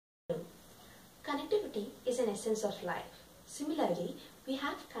Connectivity is an essence of life. Similarly, we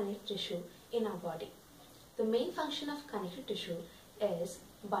have connective tissue in our body. The main function of connective tissue is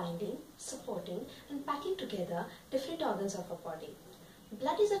binding, supporting and packing together different organs of our body.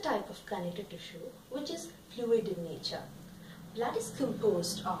 Blood is a type of connective tissue which is fluid in nature. Blood is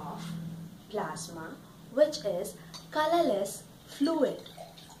composed of plasma, which is colourless fluid.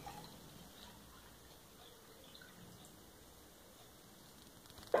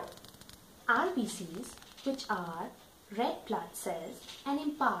 RBCs, which are red blood cells, and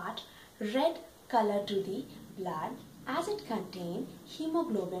impart red color to the blood as it contains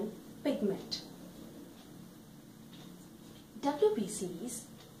hemoglobin pigment. WBCs,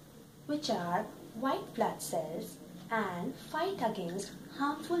 which are white blood cells and fight against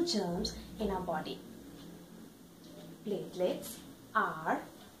harmful germs in our body. Platelets are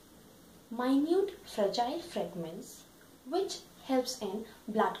minute fragile fragments which helps in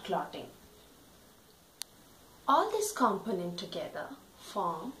blood clotting. All these components together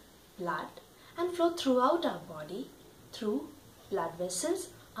form blood and flow throughout our body through blood vessels,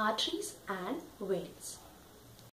 arteries and veins.